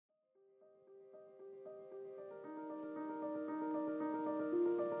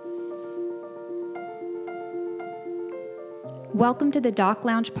Welcome to the Doc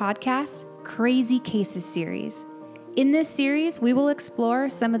Lounge Podcast, Crazy Cases series. In this series, we will explore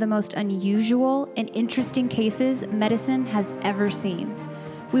some of the most unusual and interesting cases medicine has ever seen.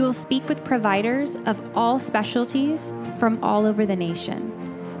 We will speak with providers of all specialties from all over the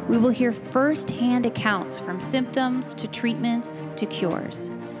nation. We will hear first-hand accounts from symptoms to treatments to cures.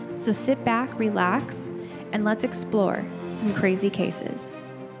 So sit back, relax, and let's explore some crazy cases.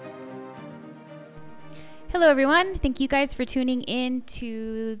 Hello, everyone. Thank you guys for tuning in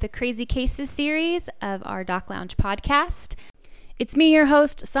to the Crazy Cases series of our Doc Lounge podcast. It's me, your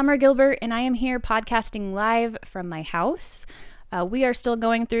host, Summer Gilbert, and I am here podcasting live from my house. We are still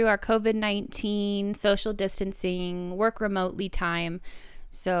going through our COVID-19 social distancing, work remotely time.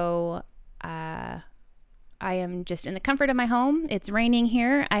 So I am just in the comfort of my home. It's raining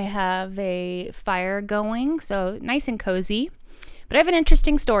here. I have a fire going, so nice and cozy. But I have an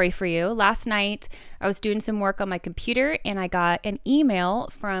interesting story for you. Last night, I was doing some work on my computer, and I got an email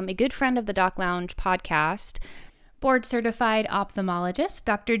from a good friend of the Doc Lounge podcast, Board Certified Ophthalmologist,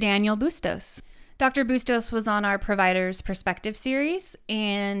 Dr. Daniel Bustos. Dr. Bustos was on our Provider's Perspective series,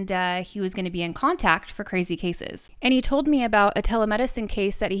 and he was going to be in contact for crazy cases. And he told me about a telemedicine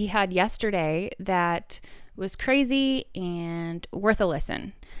case that he had yesterday that was crazy and worth a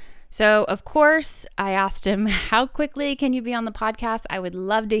listen. So, of course, I asked him, how quickly can you be on the podcast? I would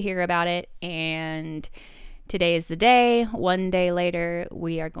love to hear about it. And today is the day. One day later,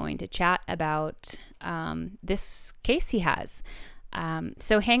 we are going to chat about this case he has.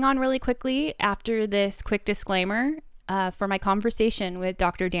 So hang on really quickly after this quick disclaimer for my conversation with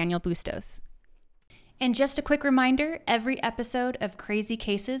Dr. Daniel Bustos. And just a quick reminder, every episode of Crazy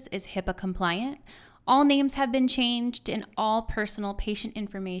Cases is HIPAA compliant. All names have been changed and all personal patient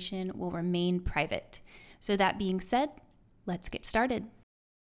information will remain private. So that being said, let's get started.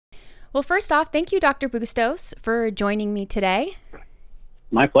 Well, first off, thank you, Dr. Bustos, for joining me today.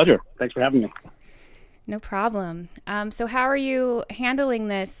 My pleasure. Thanks for having me. No problem. So how are you handling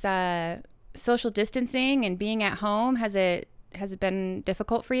this social distancing and being at home? Has it been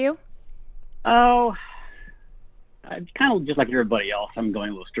difficult for you? Oh, it's kind of just like everybody else. I'm going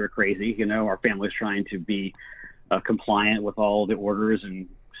a little stir crazy. You know, our family's trying to be compliant with all the orders and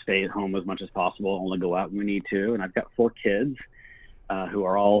stay at home as much as possible, only go out when we need to. And I've got 4 kids who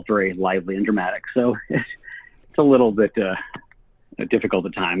are all very lively and dramatic. So it's a little bit difficult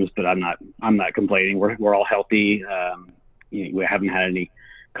at times, but I'm not complaining. We're all healthy. We haven't had any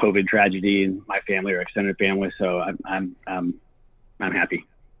COVID tragedy in my family or extended family, so I'm happy.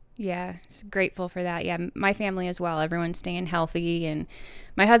 Yeah, just grateful for that. Yeah, my family as well. Everyone's staying healthy, and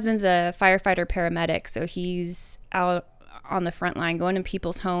my husband's a firefighter paramedic, so he's out on the front line going to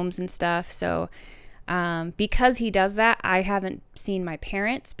people's homes and stuff. So because he does that, I haven't seen my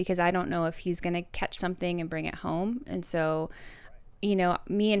parents because I don't know if he's going to catch something and bring it home. And so, you know,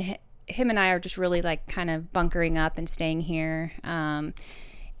 me and him and I are just really like kind of bunkering up and staying here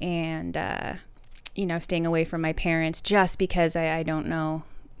staying away from my parents just because I don't know.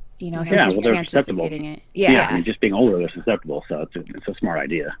 You know, his chances of getting it. Yeah, I mean, just being older, they're susceptible, so it's a smart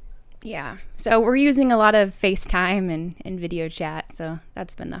idea. Yeah, so we're using a lot of FaceTime and video chat, so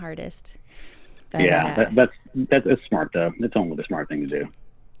that's been the hardest. But, that's smart, though. It's only the smart thing to do.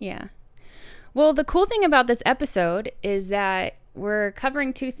 Yeah. Well, the cool thing about this episode is that we're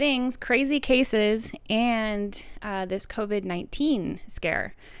covering 2 things, crazy cases and this COVID-19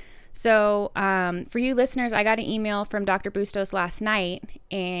 scare. So for you listeners, I got an email from Dr. Bustos last night,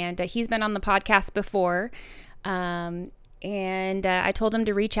 and he's been on the podcast before. And I told him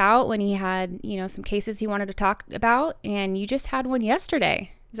to reach out when he had, some cases he wanted to talk about. And you just had one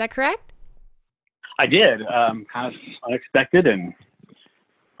yesterday. Is that correct? I did. Kind of unexpected and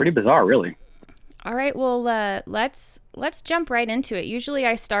pretty bizarre, really. All right. Well, let's jump right into it. Usually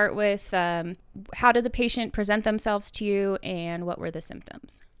I start with how did the patient present themselves to you and what were the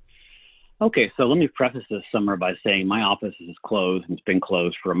symptoms? Okay, so let me preface this, Summer, by saying my office is closed. It's been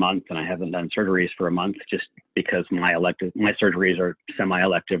closed for a month, and I haven't done surgeries for a month just because my surgeries are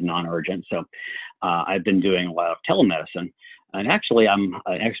semi-elective, non-urgent. So I've been doing a lot of telemedicine. And actually, I'm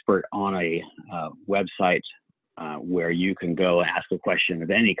an expert on a website where you can go and ask a question of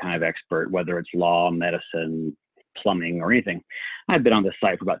any kind of expert, whether it's law, medicine, plumbing, or anything. I've been on this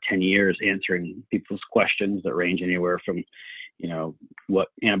site for about 10 years answering people's questions that range anywhere from what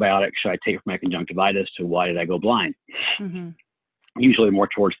antibiotics should I take for my conjunctivitis to why did I go blind? Mm-hmm. Usually more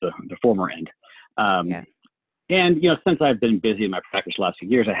towards the former end. And, since I've been busy in my practice the last few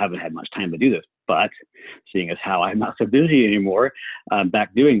years, I haven't had much time to do this. But seeing as how I'm not so busy anymore, I'm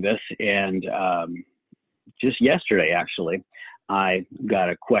back doing this. And just yesterday, actually, I got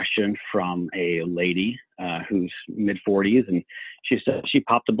a question from a lady who's mid-40s, and she said she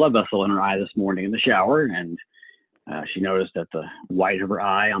popped a blood vessel in her eye this morning in the shower, and she noticed that the white of her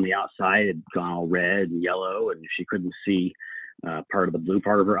eye on the outside had gone all red and yellow, and she couldn't see part of the blue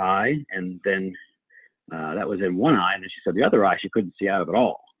part of her eye. And then that was in one eye, and then she said the other eye she couldn't see out of at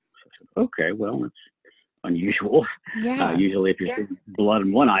all. So I said, okay, well, that's unusual. Yeah. Usually, if you're seeing blood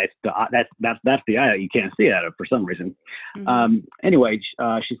in one eye, that's the eye that you can't see out of for some reason. Anyway,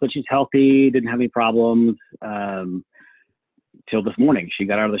 she said she's healthy, didn't have any problems till this morning. She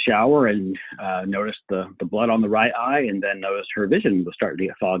got out of the shower and noticed the blood on the right eye, and then noticed her vision was starting to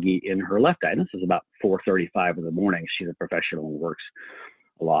get foggy in her left eye. And this is about 4:35 in the morning. She's a professional and works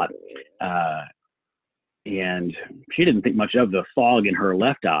a lot. And she didn't think much of the fog in her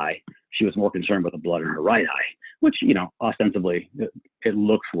left eye. She was more concerned with the blood in her right eye, which, ostensibly it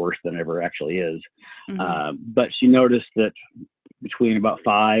looks worse than it ever actually is. But she noticed that between about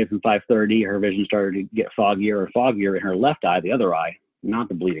 5 and 5:30, her vision started to get foggier and foggier in her left eye, the other eye, not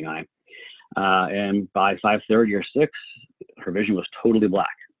the bleeding eye. And by 5:30 or 6, her vision was totally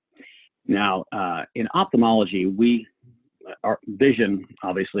black. Now, in ophthalmology, our vision,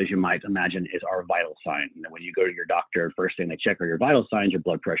 obviously, as you might imagine, is our vital sign. When you go to your doctor, first thing they check are your vital signs, your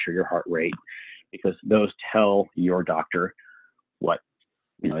blood pressure, your heart rate, because those tell your doctor what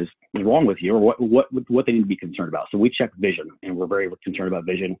is wrong with you, or what they need to be concerned about. So we check vision, and we're very concerned about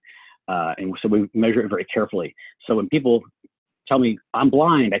vision, and so we measure it very carefully. So when people tell me I'm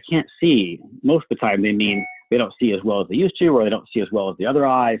blind, I can't see, most of the time they mean they don't see as well as they used to, or they don't see as well as the other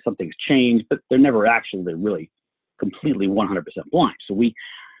eye. Something's changed, but they're never actually really completely 100% blind. So we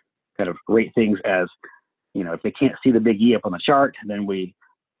kind of rate things as, if they can't see the big E up on the chart, then we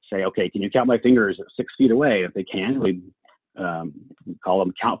say, okay, can you count my fingers at 6 feet away? If they can, we call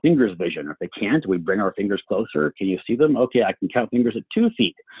them count fingers vision. If they can't, we bring our fingers closer. Can you see them? Okay, I can count fingers at 2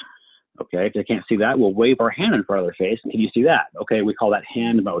 feet. Okay, if they can't see that, we'll wave our hand in front of their face. Can you see that? Okay, we call that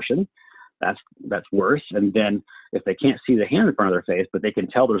hand motion. That's worse. And then if they can't see the hand in front of their face, but they can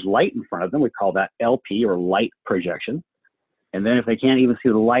tell there's light in front of them, we call that LP, or light projection. And then if they can't even see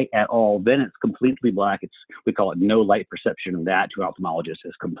the light at all, then it's completely black. We call it no light perception, and that to an ophthalmologist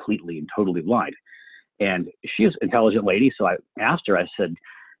is completely and totally blind. And she's an intelligent lady, so I asked her, I said,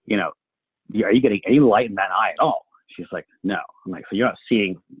 are you getting any light in that eye at all? She's like, no. I'm like, so you're not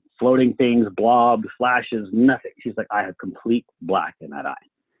seeing floating things, blobs, flashes, nothing. She's like, I have complete black in that eye.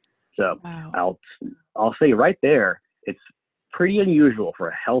 So wow. I'll say right there, it's pretty unusual for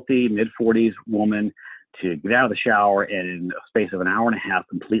a healthy mid-40s woman to get out of the shower and in a space of an hour and a half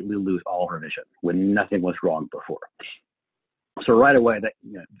completely lose all her vision when nothing was wrong before. So right away, that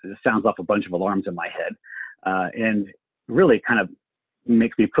it sounds off a bunch of alarms in my head, and really kind of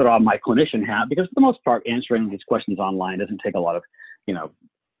makes me put on my clinician hat, because for the most part, answering these questions online doesn't take a lot of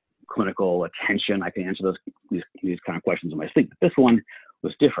clinical attention. I can answer these kind of questions in my sleep. But this one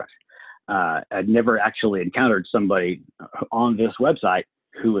was different. I'd never actually encountered somebody on this website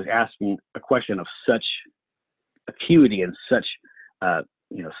who was asking a question of such acuity and such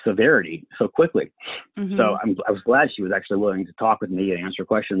severity so quickly. So I was glad she was actually willing to talk with me and answer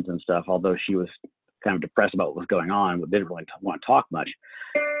questions and stuff, although she was kind of depressed about what was going on, but didn't really want to talk much.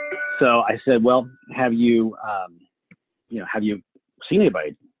 So I said, well, have you seen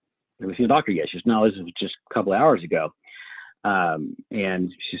anybody? Have you seen a doctor yet? She said, no, this was just a couple of hours ago.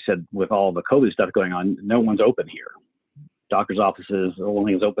 And she said, with all the COVID stuff going on, no one's open here. Doctor's offices, the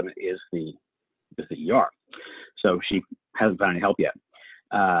only thing that's open is the ER. So she hasn't found any help yet.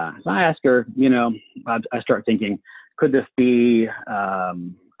 So I asked her, I start thinking, could this be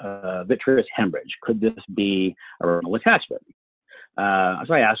vitreous hemorrhage? Could this be a retinal attachment?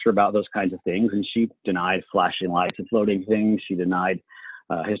 So I asked her about those kinds of things, and she denied flashing lights and floating things. She denied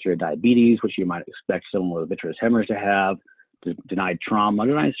history of diabetes, which you might expect someone with vitreous hemorrhage to have. Denied trauma,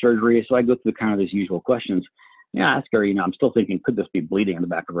 denied surgery. So I go through kind of these usual questions. I ask her, I'm still thinking, could this be bleeding in the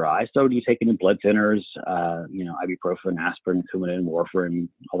back of her eye? So do you take any blood thinners, ibuprofen, aspirin, Coumadin, warfarin,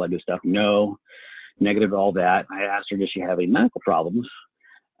 all that good stuff? No, negative to all that. I asked her, does she have any medical problems?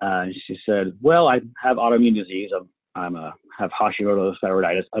 She said, well, I have autoimmune disease. I have Hashimoto's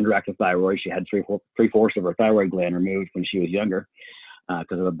thyroiditis, underactive thyroid. She had three-fourths of her thyroid gland removed when she was younger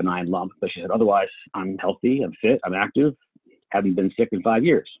because of a benign lump. But she said, otherwise, I'm healthy, I'm fit, I'm active, haven't been sick in 5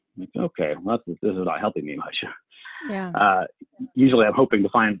 years. I'm like, okay, well, this is not helping me much. Yeah. Usually I'm hoping to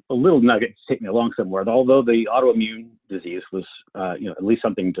find a little nugget to take me along somewhere. Although the autoimmune disease was, at least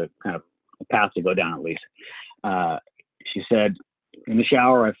something to kind of a path to go down at least. She said, in the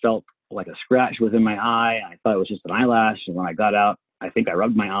shower, I felt like a scratch was in my eye. I thought it was just an eyelash. And when I got out, I think I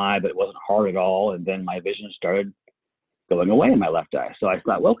rubbed my eye, but it wasn't hard at all. And then my vision started going away in my left eye. So I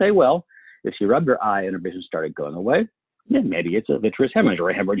thought, well, okay, well, if she rubbed her eye and her vision started going away, then maybe it's a vitreous hemorrhage or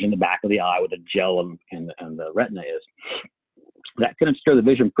a hemorrhage in the back of the eye where the gel and the retina is. That can obscure the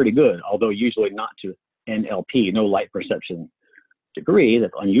vision pretty good, although usually not to NLP, no light perception degree.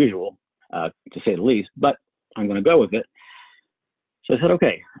 That's unusual, to say the least, but I'm going to go with it. So I said,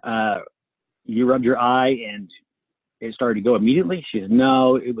 okay, you rubbed your eye and it started to go immediately? She said,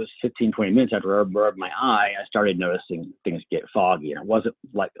 no, it was 15, 20 minutes after I rubbed my eye, I started noticing things get foggy. And it wasn't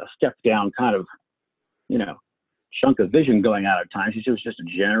like a step down kind of, chunk of vision going out at times. It was just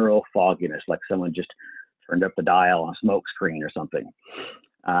a general fogginess, like someone just turned up the dial on a smoke screen or something.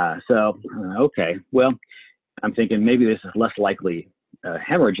 Okay, well, I'm thinking maybe this is less likely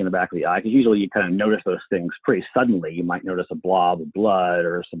hemorrhage in the back of the eye, because usually you kind of notice those things pretty suddenly. You might notice a blob of blood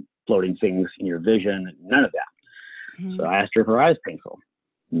or some floating things in your vision. None of that. Mm-hmm. So I asked her if her eye is painful.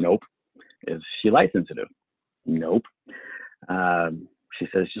 Nope. Is she light sensitive? Nope. She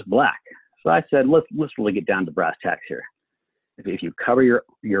says it's just black. So I said, let's really get down to brass tacks here. If you cover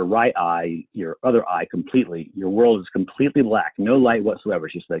your right eye, your other eye completely, your world is completely black, no light whatsoever.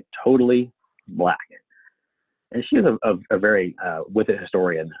 She's like totally black. And she was a very with it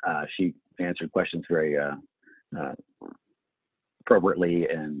historian. She answered questions very appropriately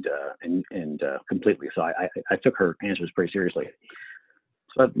and completely. So I took her answers pretty seriously.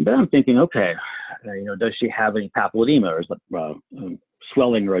 So then I'm thinking, okay, does she have any papilledema or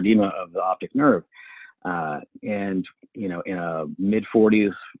swelling or edema of the optic nerve? And in a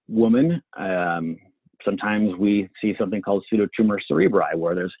mid-40s woman, sometimes we see something called pseudotumor cerebri,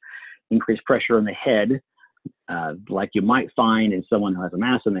 where there's increased pressure in the head, like you might find in someone who has a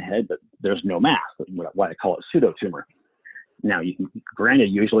mass in the head, but there's no mass, why I call it pseudotumor. Now,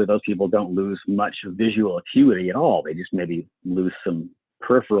 granted, usually those people don't lose much visual acuity at all. They just maybe lose some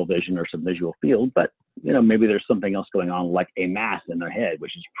peripheral vision or some visual field, but maybe there's something else going on, like a mass in their head,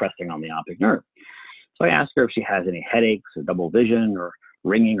 which is pressing on the optic nerve. So I asked her if she has any headaches or double vision or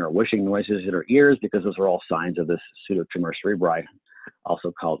ringing or whooshing noises in her ears, because those are all signs of this pseudotumor cerebri,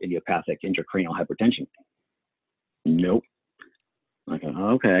 also called idiopathic intracranial hypertension. Nope. Like,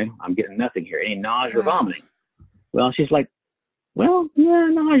 okay, I'm getting nothing here. Any nausea or vomiting? Well, she's like, well, yeah,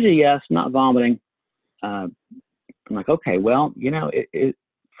 nausea, yes, not vomiting. I'm like, okay, well,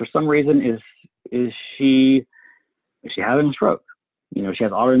 for some reason, is she having a stroke? She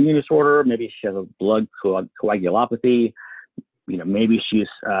has autoimmune disorder. Maybe she has a blood coagulopathy. Maybe she's,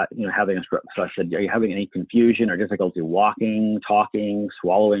 having a stroke. So I said, are you having any confusion or difficulty walking, talking,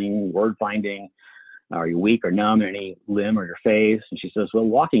 swallowing, word finding? Are you weak or numb in any limb or your face? And she says, well,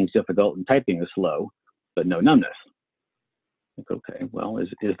 walking is difficult and typing is slow, but no numbness. Like, okay, well, is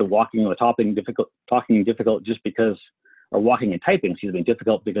the walking or talking difficult just because, or walking and typing,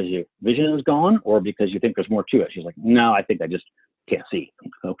 difficult because your vision is gone or because you think there's more to it? She's like, no, I think I just can't see.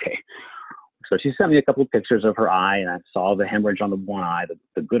 Okay. So she sent me a couple of pictures of her eye, and I saw the hemorrhage on the one eye,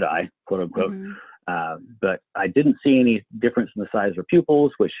 the good eye, quote unquote. Mm-hmm. But I didn't see any difference in the size of her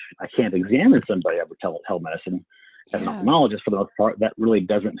pupils, which I can't examine somebody over telemedicine. As an ophthalmologist, for the most part, that really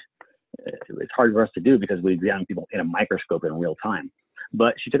doesn't, it's hard for us to do because we examine people in a microscope in real time.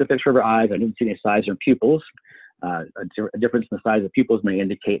 But she took a picture of her eyes. I didn't see any size in her pupils. A difference in the size of pupils may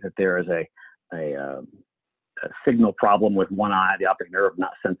indicate that there is a signal problem with one eye, the optic nerve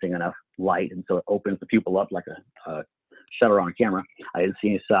not sensing enough light, and so it opens the pupil up like a shutter on a camera. I didn't see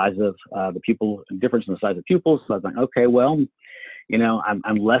any size of the pupil, difference in the size of pupils. So I was like, okay, well,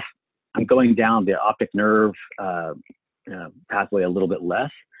 I'm going down the optic nerve pathway a little bit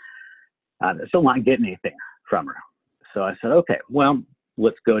less. Still not getting anything from her. So I said, okay, well,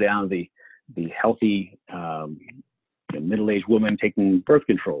 let's go down the healthy middle-aged woman taking birth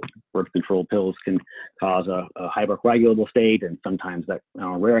control. Birth control pills can cause a hypercoagulable state, and sometimes that,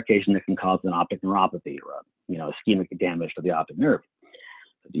 on a rare occasion, it can cause an optic neuropathy or ischemic damage to the optic nerve.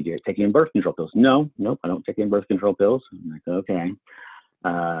 So do you take any birth control pills? Nope, I don't take any birth control pills. I'm like, okay.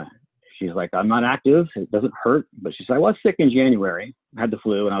 She's like, I'm not active. It doesn't hurt. But she said, I was sick in January. I had the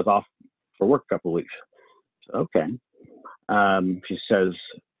flu, and I was off for work a couple of weeks. So, okay. She says,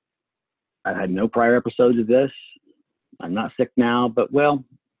 I've had no prior episodes of this. I'm not sick now, but well,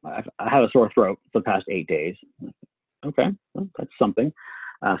 I have a sore throat for the past 8 days. Okay, well, that's something.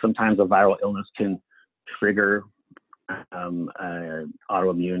 Sometimes a viral illness can trigger an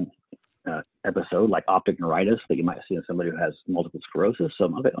autoimmune episode, like optic neuritis, that you might see in somebody who has multiple sclerosis. So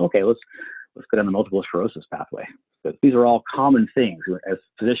I'm okay, let's go down the multiple sclerosis pathway. But these are all common things. As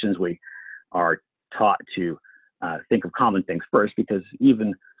physicians, we are taught to think of common things first, because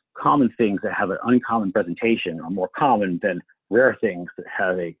even common things that have an uncommon presentation are more common than rare things that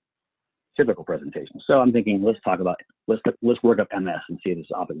have a typical presentation. So I'm thinking, let's work up MS and see if this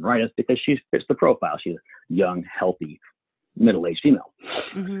is optic neuritis, because she fits the profile. She's a young, healthy, middle-aged female.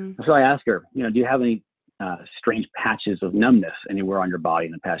 Mm-hmm. So I asked her, do you have any strange patches of numbness anywhere on your body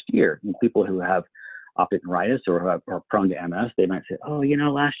in the past year? And people who have optic neuritis or are prone to MS, they might say, oh,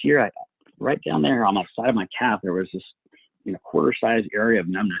 last year, right down there on the side of my calf, there was this quarter-sized area of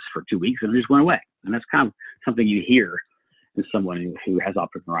numbness for 2 weeks, and it just went away. And that's kind of something you hear in someone who has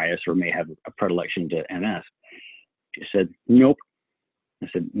optic neuritis or may have a predilection to MS. She said, nope. I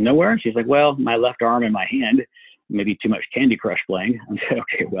said, nowhere? She's like, well, my left arm and my hand, maybe too much Candy Crush playing. I said,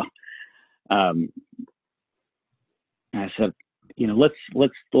 okay, well, I said,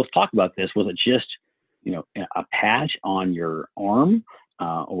 let's talk about this. Was it just, a patch on your arm,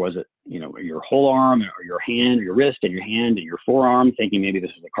 or was it, your whole arm or your hand or your wrist and your hand and your forearm, thinking maybe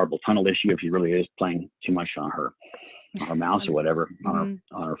this is a carpal tunnel issue if she really is playing too much on her mouse or whatever, on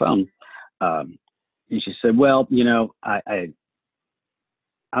her phone. And she said, well, I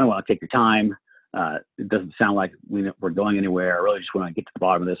don't want to take your time. It doesn't sound like we're going anywhere. I really just want to get to the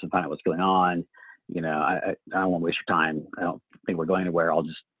bottom of this and find out what's going on. I don't want to waste your time. I don't think we're going anywhere. I'll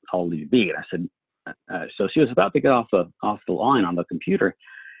leave you be. And I said, so she was about to get off the line on the computer.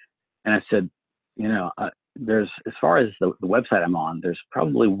 And I said, there's, as far as the website I'm on, there's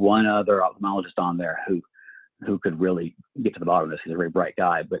probably one other ophthalmologist on there who could really get to the bottom of this. He's a very bright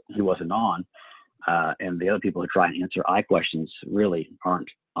guy, but he wasn't on. And the other people who try and answer eye questions really aren't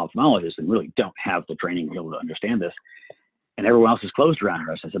ophthalmologists and really don't have the training to be able to understand this. And everyone else is closed around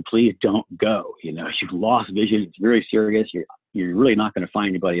her. So I said, please don't go. You've lost vision. It's very serious. You're really not going to find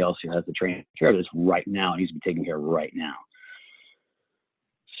anybody else who has the training to take care of this right now. It needs to be taken care of right now.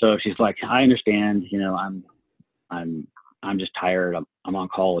 So she's like, I understand. I'm just tired. I'm on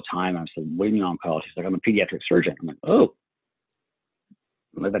call all the time. I said, what do you mean on call? She's like, I'm a pediatric surgeon. I'm like, oh,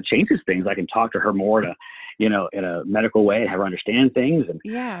 well, that changes things. I can talk to her more to, in a medical way, have her understand things. And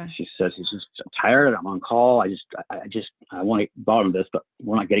she says, she's just tired. I'm on call. I want to bottom this, but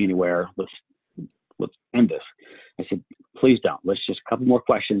we're not getting anywhere. Let's end this. I said, please don't. Let's just a couple more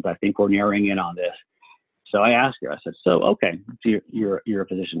questions. I think we're narrowing in on this. So I asked her, I said, so, okay, so you're a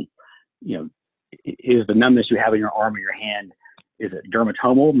physician, is the numbness you have in your arm or your hand, is it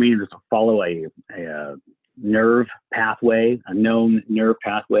dermatomal, meaning does it follow a nerve pathway, a known nerve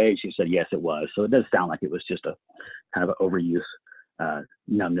pathway? She said, yes, it was. So it does sound like it was just a kind of an overuse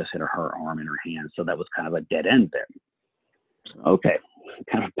numbness in her arm and her hand. So that was kind of a dead end there. Okay,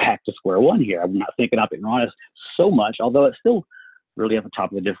 kind of back to square one here. I'm not thinking optic neuritis so much, although it's still really at the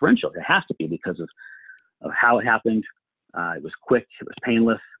top of the differential. It has to be because of how it happened. It was quick, it was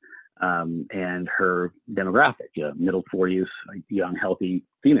painless, and her demographic, middle 40s, young, healthy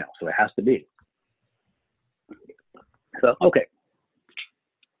female. So it has to be. So, okay.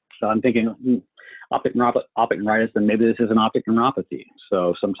 So I'm thinking optic neuritis, and maybe this is an optic neuropathy.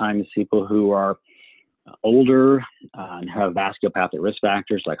 So sometimes people who are older and have vasculopathic risk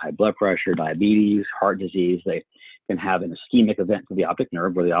factors like high blood pressure, diabetes, heart disease, they can have an ischemic event to the optic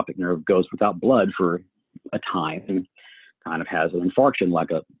nerve where the optic nerve goes without blood for a time and kind of has an infarction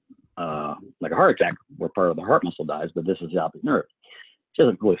like a heart attack where part of the heart muscle dies, but this is the optic nerve. She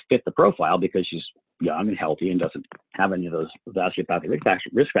doesn't really fit the profile because she's young and healthy and doesn't have any of those vasculopathic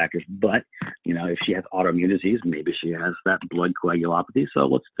risk factors. But, if she has autoimmune disease, maybe she has that blood coagulopathy. So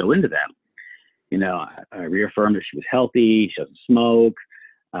let's go into that. I reaffirmed that she was healthy. She doesn't smoke.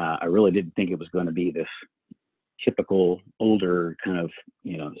 I really didn't think it was going to be this typical older kind of,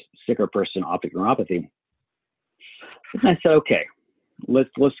 sicker person optic neuropathy. And I said, okay, let's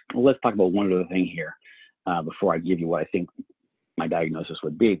talk about one other thing here before I give you what I think my diagnosis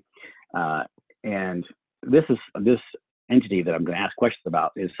would be. And this entity that I'm going to ask questions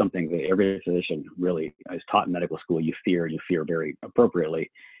about is something that every physician really is taught in medical school. You fear very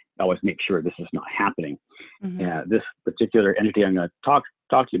appropriately. Always make sure this is not happening. Mm-hmm. This particular entity I'm going to talk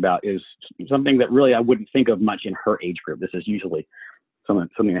to you about is something that really I wouldn't think of much in her age group. This is usually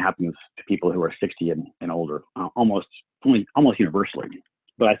something that happens to people who are 60 and older, almost universally.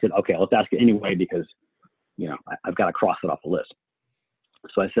 But I said, okay, let's ask it anyway because, I've got to cross it off the list.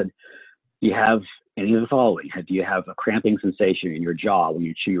 So I said, do you have any of the following? Do you have a cramping sensation in your jaw when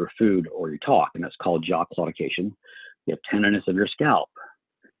you chew your food or you talk? And that's called jaw claudication. You have tenderness of your scalp.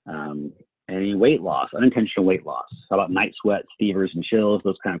 Any weight loss, unintentional weight loss? How about night sweats, fevers, and chills?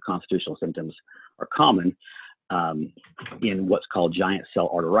 Those kind of constitutional symptoms are common in what's called giant cell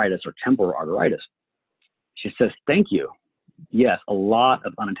arteritis or temporal arteritis. She says, thank you. Yes, a lot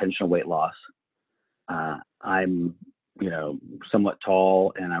of unintentional weight loss. I'm, somewhat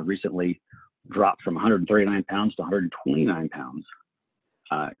tall, and I recently dropped from 139 pounds to 129 pounds.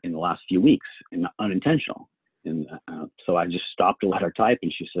 in the last few weeks, and unintentional. And so I just stopped to let her type,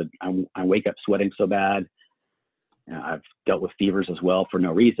 and she said, I wake up sweating so bad. I've dealt with fevers as well for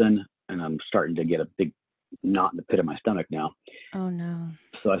no reason, and I'm starting to get a big knot in the pit of my stomach now. Oh no.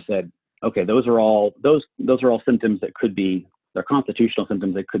 So I said, okay, those are all symptoms that could be, they're constitutional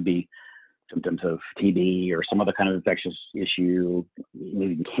symptoms that could be symptoms of TB or some other kind of infectious issue,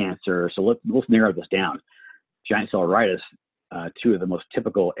 maybe cancer. So let's narrow this down. Giant cell arteritis, two of the most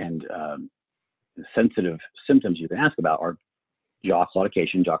typical and sensitive symptoms you can ask about are jaw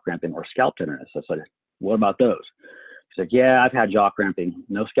claudication, jaw cramping, or scalp tenderness. I said, what about those? She's like, yeah, I've had jaw cramping,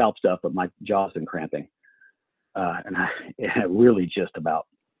 no scalp stuff, but my jaw's been cramping. And I really just about,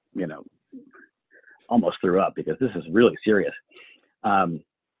 almost threw up, because this is really serious.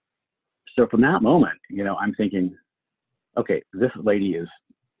 So from that moment, I'm thinking, okay, this lady is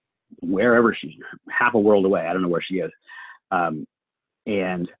wherever she's, half a world away. I don't know where she is. And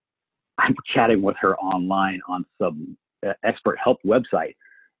I'm chatting with her online on some expert help website,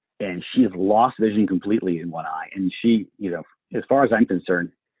 and she has lost vision completely in one eye. And she, as far as I'm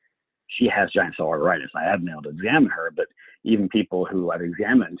concerned, she has giant cell arteritis. I haven't been able to examine her, but even people who I've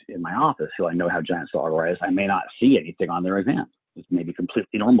examined in my office who I know have giant cell arteritis, I may not see anything on their exam. It's maybe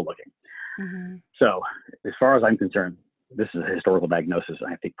completely normal looking. Mm-hmm. So as far as I'm concerned, this is a historical diagnosis,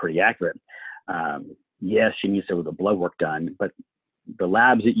 and I think pretty accurate. Yes, she needs to have the blood work done, but the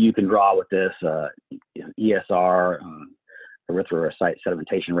labs that you can draw with this, ESR, erythrocyte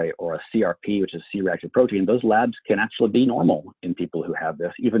sedimentation rate, or a CRP, which is C-reactive protein, those labs can actually be normal in people who have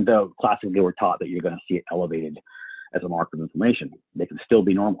this, even though classically we're taught that you're going to see it elevated as a marker of inflammation. They can still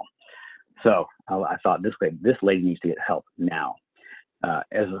be normal. So I thought this lady needs to get help now.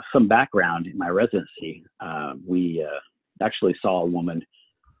 As some background, in my residency, we actually saw a woman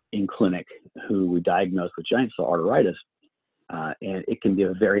in clinic who we diagnosed with giant cell arteritis, and it can be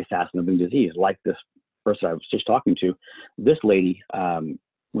a very fast-moving disease, like this person I was just talking to. This lady,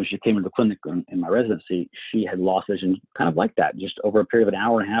 when she came into the clinic in my residency, she had lost vision kind of like that, just over a period of an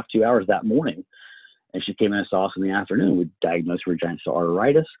hour and a half, 2 hours that morning. And she came in and saw us in the afternoon. We diagnosed her with giant cell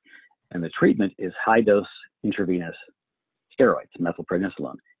arteritis, and the treatment is high-dose intravenous steroids,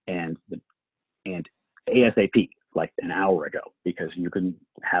 methylprednisolone, and ASAP, like an hour ago, because you can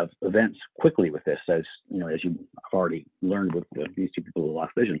have events quickly with this, as as you've already learned with these two people who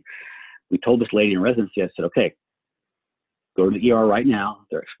lost vision. We told this lady in residency, I said, okay, go to the ER right now.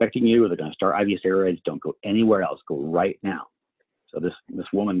 They're expecting you. They're going to start IV steroids. Don't go anywhere else. Go right now. So this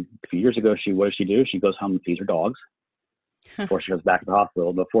woman, a few years ago, what does she do? She goes home and feeds her dogs before she goes back to the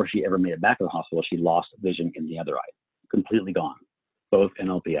hospital. Before she ever made it back to the hospital, she lost vision in the other eye, completely gone, both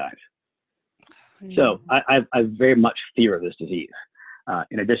NLP eyes. So I very much fear this disease.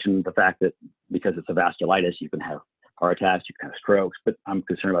 In addition to the fact that because it's a vasculitis, you can have heart attacks, you can have strokes, but I'm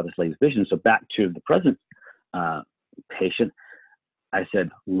concerned about this lady's vision. So back to the present patient, I said,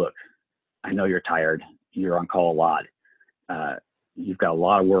 look, I know you're tired. You're on call a lot. You've got a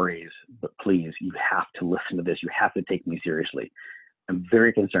lot of worries, but please, you have to listen to this. You have to take me seriously. I'm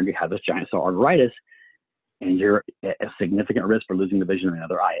very concerned you have this giant cell arteritis, and you're at a significant risk for losing the vision in the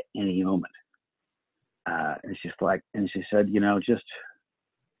other eye at any moment. And she said,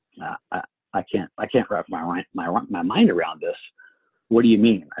 I can't wrap my mind around this. What do you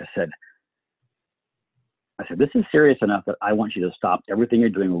mean? I said, this is serious enough that I want you to stop everything you're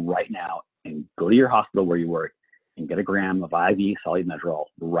doing right now and go to your hospital where you work and get a gram of IV solumedrol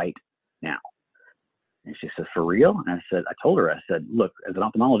right now. And she said, for real? And I told her, look, as an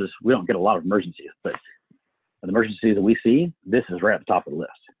ophthalmologist, we don't get a lot of emergencies, but the emergencies that we see, this is right at the top of the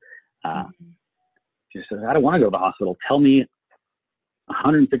list. She said, I don't want to go to the hospital. Tell me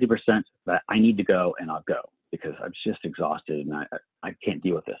 150% that I need to go, and I'll go, because I'm just exhausted and I can't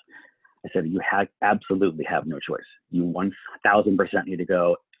deal with this. I said, you absolutely have no choice. You 1,000% need to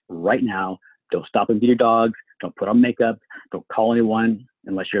go right now. Don't stop and feed your dogs. Don't put on makeup. Don't call anyone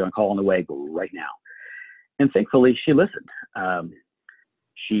unless you're on call on the way. Go right now. And thankfully, she listened.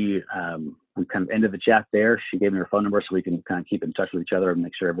 We kind of ended the chat there. She gave me her phone number so we can kind of keep in touch with each other and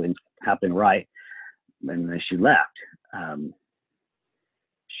make sure everything's happening right. And then she left.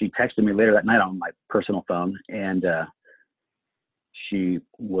 She texted me later that night on my personal phone, and she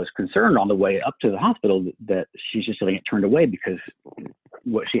was concerned on the way up to the hospital that she's just getting it turned away because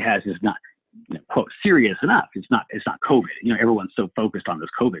what she has is not, quote, serious enough. It's not COVID. Everyone's so focused on this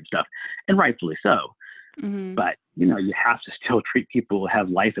COVID stuff, and rightfully so. Mm-hmm. But you have to still treat people who have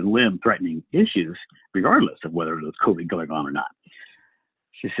life and limb threatening issues, regardless of whether there's COVID going on or not.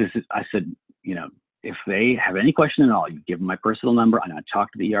 I said, if they have any question at all, you give them my personal number, and I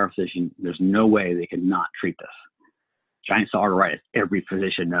talk to the ER physician. There's no way they can not treat this. giant cell arteritis. Every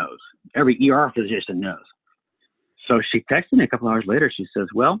physician knows. Every ER physician knows. So she texted me a couple hours later. She says,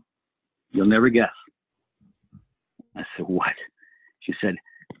 well, you'll never guess. I said, what? She said,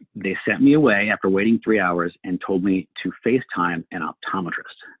 they sent me away after waiting 3 hours and told me to FaceTime an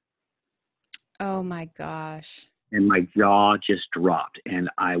optometrist. Oh my gosh. And my jaw just dropped, and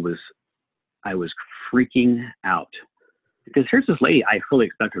I was freaking out. Because here's this lady, I fully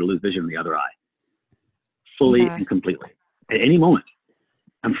expect her to lose vision in the other eye. Fully and completely. At any moment.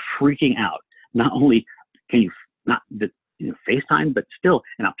 I'm freaking out. Not only can you not FaceTime, but still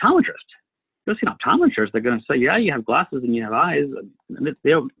an optometrist. Go see an optometrist, they're going to say, yeah, you have glasses and you have eyes.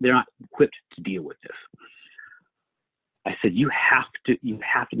 They're not equipped to deal with this. I said, you have to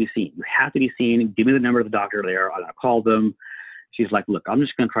be seen. You have to be seen. Give me the number of the doctor there. I'll call them. She's like, look, I'm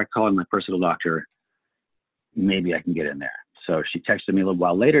just going to try calling my personal doctor. Maybe I can get in there. So she texted me a little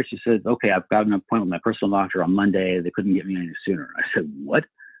while later. She said, okay, I've got an appointment with my personal doctor on Monday. They couldn't get me any sooner. I said, what?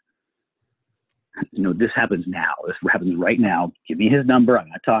 This happens now. This happens right now. Give me his number. I'm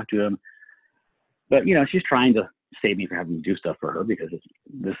going to talk to him. But, she's trying to save me from having to do stuff for her because it's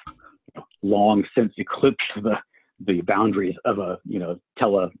this long since eclipsed the boundaries of a,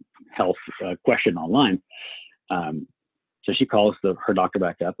 telehealth question online. So she calls her doctor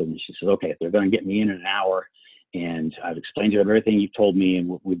back up and she says, okay, they're going to get me in an hour. And I've explained to them everything you've told me and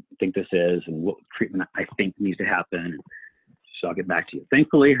what we think this is and what treatment I think needs to happen. So I'll get back to you.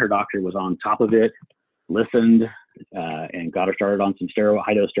 Thankfully, her doctor was on top of it, listened, and got her started on some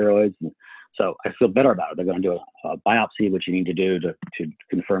high-dose steroids. And so I feel better about it. They're going to do a biopsy, which you need to do to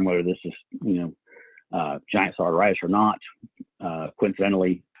confirm whether this is, giant cell arteritis or not.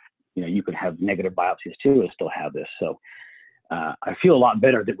 Coincidentally, you could have negative biopsies too and still have this. So I feel a lot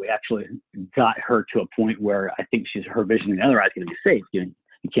better that we actually got her to a point where I think her vision in the other eye is going to be safe.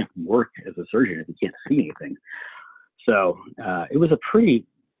 You can't work as a surgeon if you can't see anything. So it was a pretty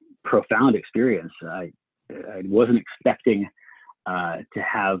profound experience. I wasn't expecting to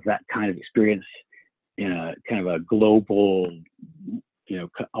have that kind of experience in a kind of a global,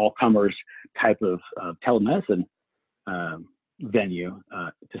 all comers type of telemedicine venue,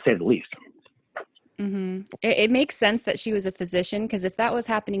 to say the least. Mm-hmm. It makes sense that she was a physician, because if that was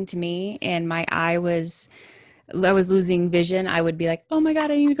happening to me and I was losing vision, I would be like, oh my God,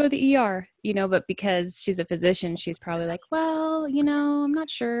 I need to go to the ER, but because she's a physician, she's probably like, well, I'm not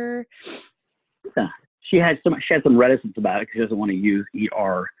sure. Yeah. She had some reticence about it because she doesn't want to use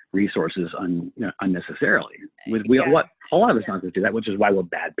ER resources unnecessarily. A lot of us don't do that, which is why we're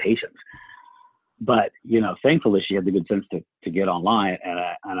bad patients. But, thankfully she had the good sense to get online,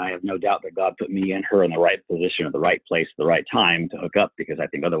 and I have no doubt that God put me and her in the right position at the right place at the right time to hook up, because I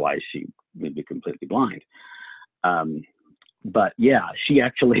think otherwise she would be completely blind. But yeah, she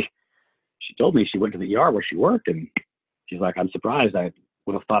told me she went to the ER where she worked, and she's like, I'm surprised. I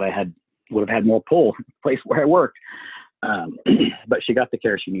would have thought would have had more pull in the place where I worked. But she got the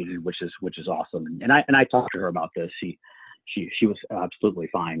care she needed, which is awesome. And I talked to her about this. She was absolutely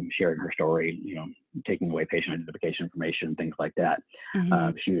fine sharing her story, taking away patient identification information and things like that.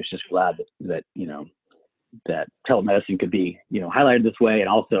 Mm-hmm. She was just glad that telemedicine could be, highlighted this way. And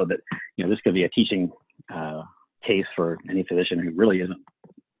also that, this could be a teaching case for any physician who really isn't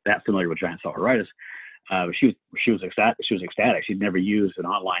that familiar with giant cell arteritis. She was ecstatic. She'd never used an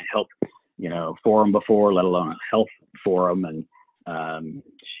online help, forum before, let alone a health forum. And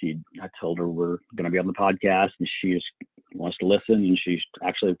I told her we're going to be on the podcast, and she just wants to listen, and she's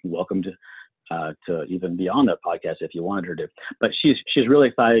actually welcome to even be on the podcast if you wanted her to. But she's really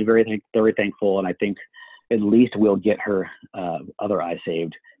excited, very thankful, and I think at least we'll get her other eye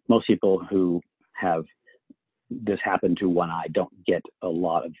saved. Most people who have this happen to one eye don't get a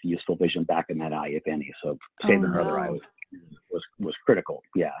lot of useful vision back in that eye, if any. So saving her other eye was critical.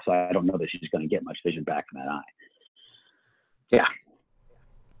 Yeah. So I don't know that she's going to get much vision back in that eye. Yeah.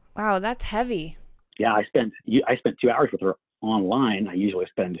 Wow, that's heavy. Yeah, I spent 2 hours with her online. I usually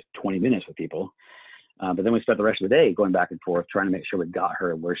spend 20 minutes with people, but then we spent the rest of the day going back and forth trying to make sure we got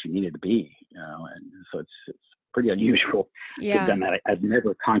her where she needed to be. And so it's pretty unusual to have done that. I've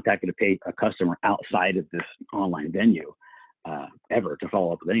never contacted a customer outside of this online venue ever to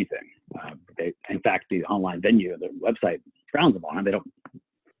follow up with anything. In fact, the online venue, the website frowns upon it. They don't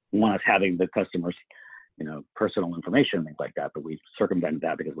want us having the customer's personal information and things like that, but we circumvented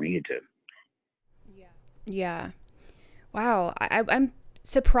that because we needed to. Yeah. Wow. I'm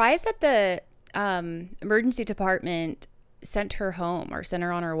surprised that the emergency department sent her home or sent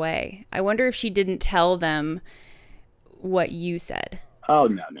her on her way. I wonder if she didn't tell them what you said. Oh,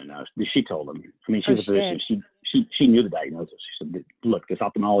 no. She told them. I mean, she was a physician. She knew the diagnosis. She said, look, this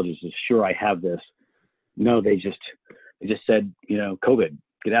ophthalmologist is sure I have this. No, they just It just said, COVID,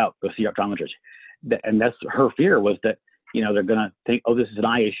 get out, go see your optometrist. And that's her fear, was that, they're going to think, oh, this is an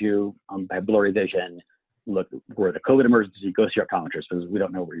eye issue. I have blurry vision. Look, we're at a COVID emergency, go see your optometrist, because we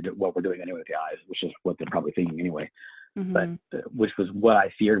don't know what we're doing anyway with the eyes, which is what they're probably thinking anyway. Mm-hmm. But which was what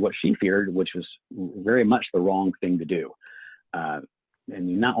I feared, what she feared, which was very much the wrong thing to do. And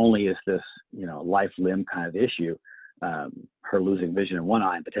not only is this, life limb kind of issue, her losing vision in one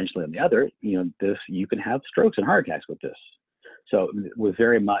eye and potentially in the other, you can have strokes and heart attacks with this. So it was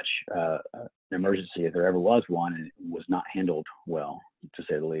very much an emergency, if there ever was one, and it was not handled well, to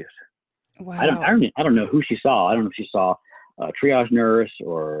say the least. Wow. I don't know who she saw. I don't know if she saw a triage nurse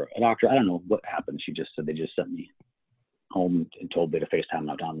or a doctor. I don't know what happened. She just said they just sent me home and told me to FaceTime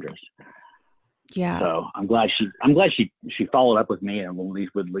an optometrist. Yeah. So I'm glad she followed up with me, and would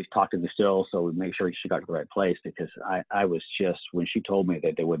at least talk to me still, so we'd make sure she got to the right place, because I was just, when she told me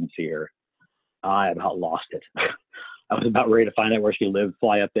that they wouldn't see her, I about lost it. I was about ready to find out where she lived,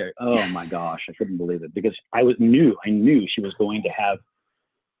 fly up there. Oh my gosh, I couldn't believe it, because I knew she was going to have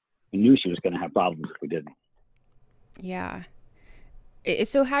problems if we didn't. Yeah.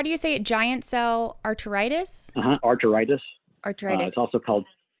 So how do you say it? Giant cell arteritis? Arteritis. Arteritis. It's also called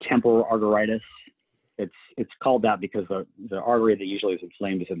temporal arteritis. It's called that because the artery that usually is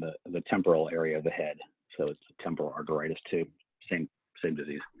inflamed is in the temporal area of the head. So it's temporal arteritis too. Same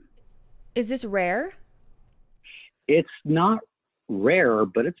disease. Is this rare? It's not rare,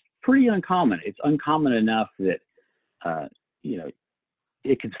 but it's pretty uncommon. It's uncommon enough that,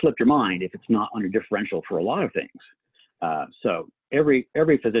 it can slip your mind if it's not under differential for a lot of things. So every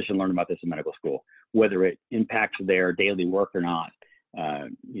physician learned about this in medical school, whether it impacts their daily work or not.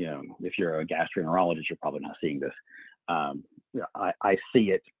 If you're a gastroenterologist, you're probably not seeing this. I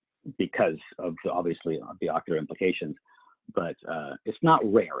see it because of obviously the ocular implications, but it's not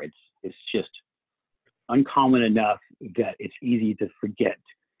rare. It's just uncommon enough that it's easy to forget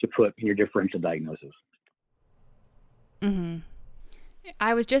to put in your differential diagnosis. Mm-hmm.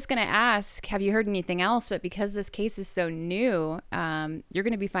 I was just going to ask, have you heard anything else? But because this case is so new, you're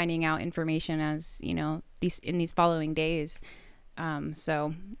going to be finding out information as, in these following days.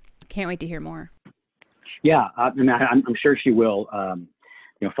 So can't wait to hear more. Yeah. I'm sure she will,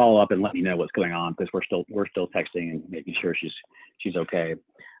 follow up and let me know what's going on, because we're still texting and making sure she's okay.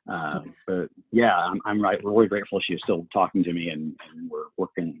 But yeah, I'm right. We're really grateful she's still talking to me, and we're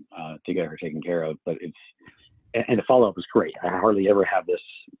working to get her taken care of. But and the follow-up was great. I hardly ever have this,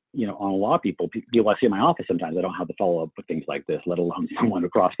 on a lot of people I see in my office sometimes. I don't have the follow-up with things like this, let alone someone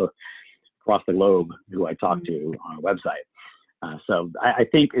across the globe who I talk to on a website. So I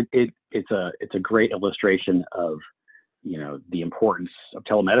think it's a great illustration of, the importance of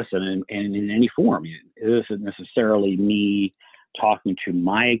telemedicine and in any form. It isn't necessarily me talking to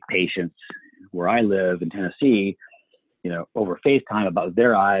my patients where I live in Tennessee, over FaceTime about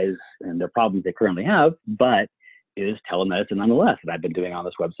their eyes and their problems they currently have, but it is telemedicine nonetheless. And I've been doing on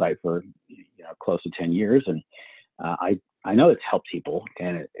this website for close to 10 years. And I know it's helped people,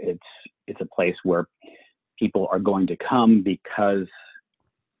 and it's a place where people are going to come because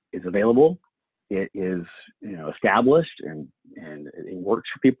it's available. It is, established, and it works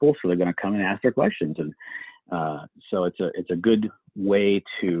for people. So they're going to come and ask their questions. And so it's a good way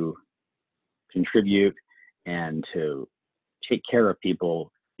to contribute and to take care of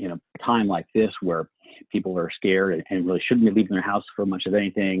people in a time like this, where people are scared and really shouldn't be leaving their house for much of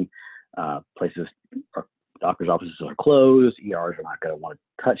anything. Doctors' offices are closed. ERs are not going to want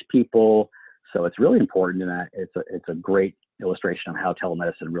to touch people. So it's really important, and it's a great illustration of how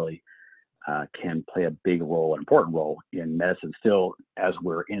telemedicine really can play a big role, an important role in medicine still, as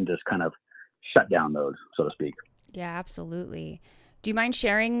we're in this kind of shutdown mode, so to speak. Yeah, absolutely. Do you mind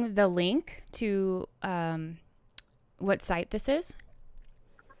sharing the link to what site this is?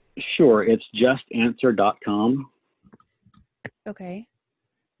 Sure. It's justanswer.com. Okay.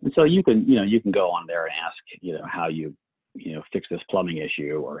 And so you can go on there and ask, how you fix this plumbing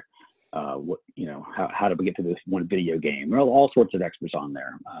issue, or how to get to this one video game. There are all sorts of experts on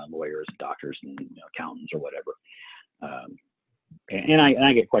there, lawyers, doctors, and accountants, or whatever. And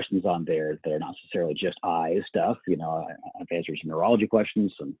I get questions on there that are not necessarily just eye stuff. I've answered some neurology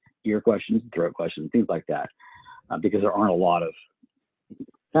questions, some ear questions, throat questions, things like that, because there aren't a lot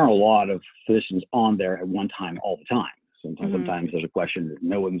of physicians on there at one time all the time. Sometimes there's a question that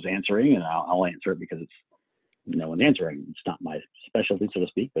no one's answering, and I'll answer it because no one's answering. It's not my specialty, so to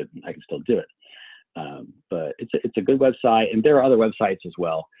speak, but I can still do it. But it's a good website, and there are other websites as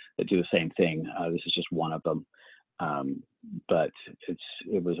well that do the same thing. This is just one of them. But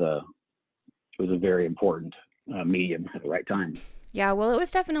it was a very important medium at the right time. Yeah, well, it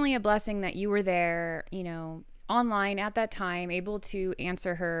was definitely a blessing that you were there, online at that time, able to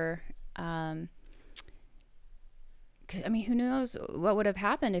answer her. 'Cause, I mean, who knows what would have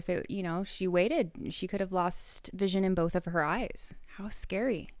happened if she waited. She could have lost vision in both of her eyes. How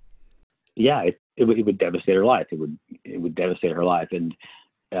scary. Yeah, it would devastate her life. It would devastate her life. And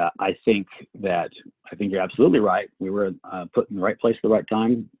I think you're absolutely right. We were put in the right place at the right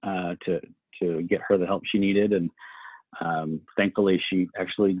time to get her the help she needed. And thankfully, she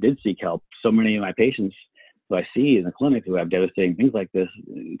actually did seek help. So many of my patients who I see in the clinic who have devastating things like this,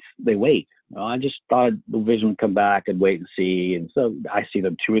 they wait. I just thought the vision would come back and wait and see. And so I see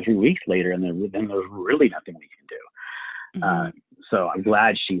them 2 or 3 weeks later, and then there's really nothing we can do. Mm-hmm. So I'm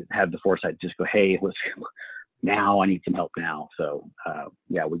glad she had the foresight to just go, hey, now I need some help now. So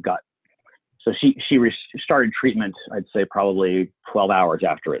she started treatment, I'd say probably 12 hours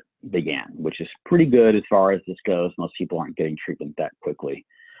after it began, which is pretty good as far as this goes. Most people aren't getting treatment that quickly.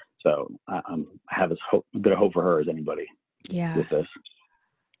 So I have as good a hope for her as anybody with this.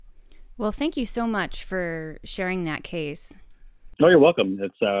 Well, thank you so much for sharing that case. No, you're welcome.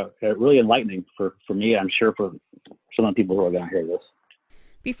 It's really enlightening for me. I'm sure for some of the people who are going to hear this.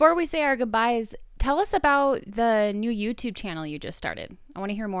 Before we say our goodbyes, tell us about the new YouTube channel you just started. I want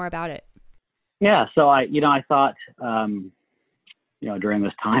to hear more about it. Yeah. So I thought, during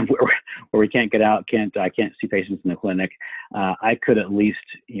this time where we can't get out, I can't see patients in the clinic, I could at least,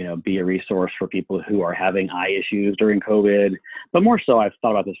 be a resource for people who are having eye issues during COVID. But more so, I've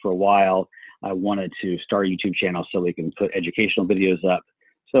thought about this for a while. I wanted to start a YouTube channel so we can put educational videos up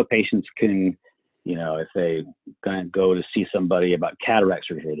so patients can, if they gonna go to see somebody about cataract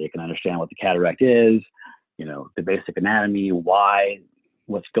surgery, they can understand what the cataract is, the basic anatomy, why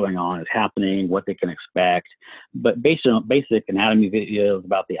what's going on is happening, what they can expect. But based on basic anatomy videos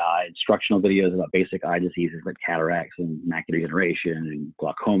about the eye, instructional videos about basic eye diseases like cataracts and macular degeneration and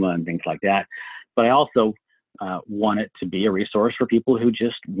glaucoma and things like that. But I also want it to be a resource for people who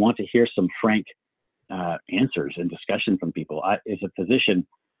just want to hear some frank answers and discussion from people. As a physician,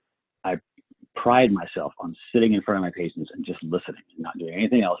 I pride myself on sitting in front of my patients and just listening, not doing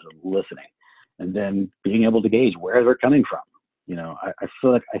anything else than listening, and then being able to gauge where they're coming from. I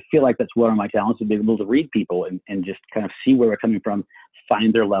feel like that's one of my talents, to be able to read people and just kind of see where they're coming from,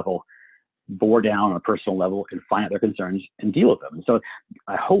 find their level, bore down on a personal level, and find out their concerns and deal with them. And so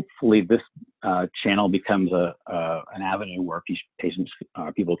hopefully this channel becomes an avenue where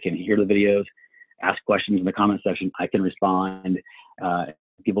people can hear the videos, ask questions in the comment section. I can respond.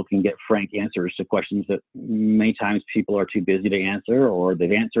 People can get frank answers to questions that many times people are too busy to answer, or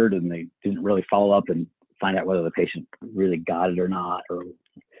they've answered and they didn't really follow up and find out whether the patient really got it or not, or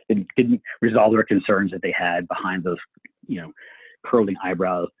didn't resolve their concerns that they had behind those, curling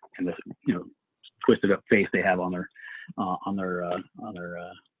eyebrows and this, twisted up face they have on their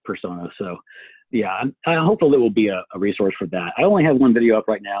persona. So yeah, I'm hopeful it will be a resource for that. I only have one video up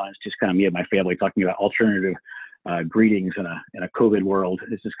right now, and it's just kind of me and my family talking about alternative greetings in a COVID world.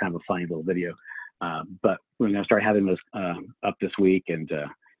 It's just kind of a funny little video. But we're going to start having those up this week, and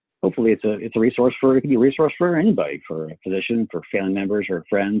hopefully it can be a resource for anybody, for a physician, for family members or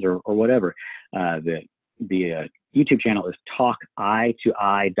friends or whatever. The YouTube channel is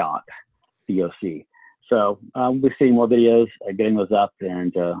talkeye2eye.doc. So we'll be seeing more videos, getting those up,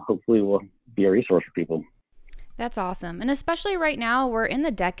 and hopefully we'll be a resource for people. That's awesome. And especially right now, we're in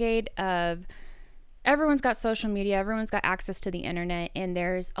the decade of everyone's got social media, everyone's got access to the internet, and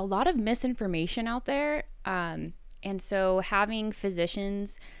there's a lot of misinformation out there. And so having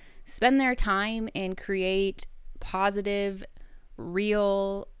physicians spend their time and create positive,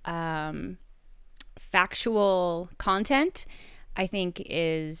 real, factual content, I think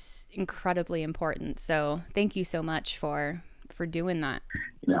is incredibly important. So thank you so much for doing that.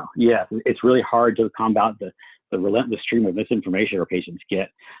 Yeah, it's really hard to combat the relentless stream of misinformation our patients get.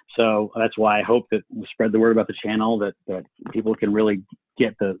 So that's why I hope that we spread the word about the channel, that people can really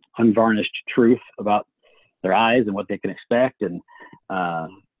get the unvarnished truth about their eyes and what they can expect, and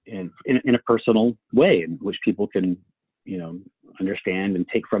in a personal way in which people can, understand and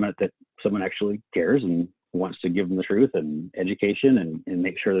take from it that someone actually cares and wants to give them the truth and education and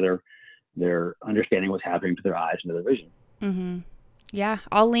make sure that they're understanding what's happening to their eyes and to their vision. Mm-hmm. Yeah,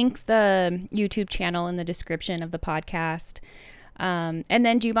 I'll link the YouTube channel in the description of the podcast. And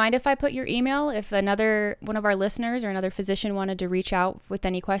then do you mind if I put your email if another one of our listeners or another physician wanted to reach out with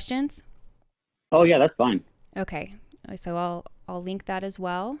any questions? Oh yeah, that's fine. Okay. So I'll link that as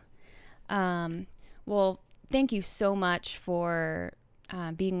well. Well, thank you so much for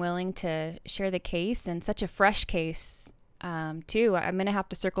being willing to share the case, and such a fresh case too. I'm going to have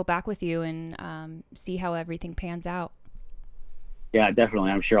to circle back with you and see how everything pans out. Yeah,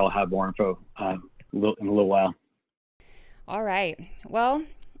 definitely. I'm sure I'll have more info in a little while. All right. Well,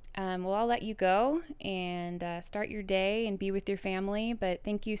 I'll let you go and start your day and be with your family. But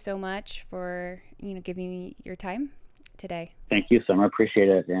thank you so much for giving me your time today. Thank you, Summer. Appreciate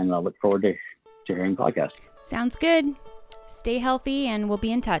it, and I look forward to hearing the podcast. Sounds good. Stay healthy, and we'll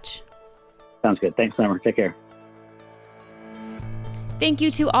be in touch. Sounds good. Thanks, Summer. Take care. Thank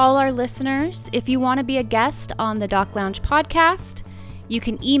you to all our listeners. If you want to be a guest on the Doc Lounge podcast, you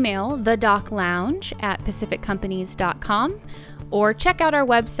can email thedoclounge@pacificcompanies.com or check out our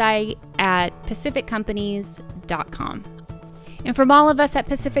website at pacificcompanies.com. And from all of us at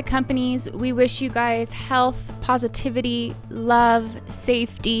Pacific Companies, we wish you guys health, positivity, love,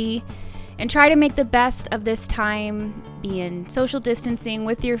 safety, and try to make the best of this time, be in social distancing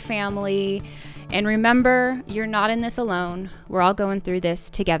with your family. And remember, you're not in this alone. We're all going through this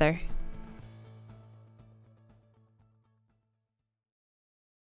together.